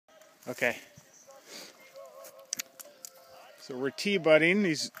Okay. So we're tea budding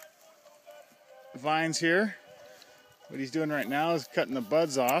these vines here. What he's doing right now is cutting the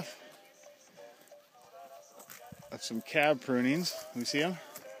buds off of some cab prunings. You see them?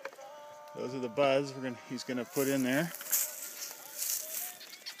 Those are the buds he's gonna put in there.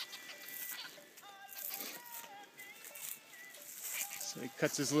 So he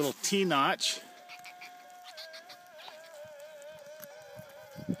cuts his little T-notch.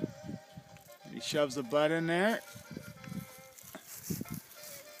 He shoves the bud in there.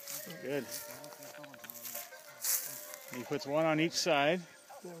 Good. He puts one on each side.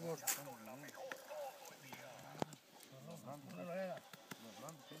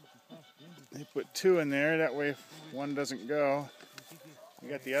 He put two in there, that way if one doesn't go, you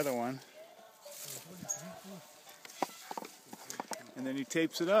got the other one. And then he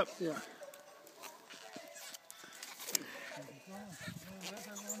tapes it up. Yeah.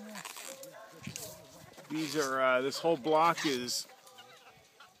 These are, this whole block is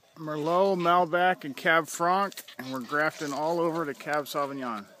Merlot, Malbec, and Cab Franc, and we're grafting all over to Cab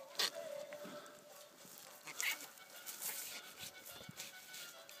Sauvignon.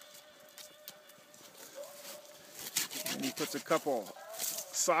 And he puts a couple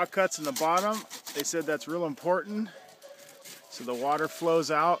saw cuts in the bottom. They said that's real important. So the water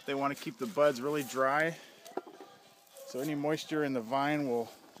flows out. They want to keep the buds really dry. So any moisture in the vine will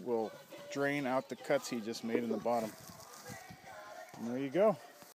drain out the cuts he just made in the bottom. And there you go.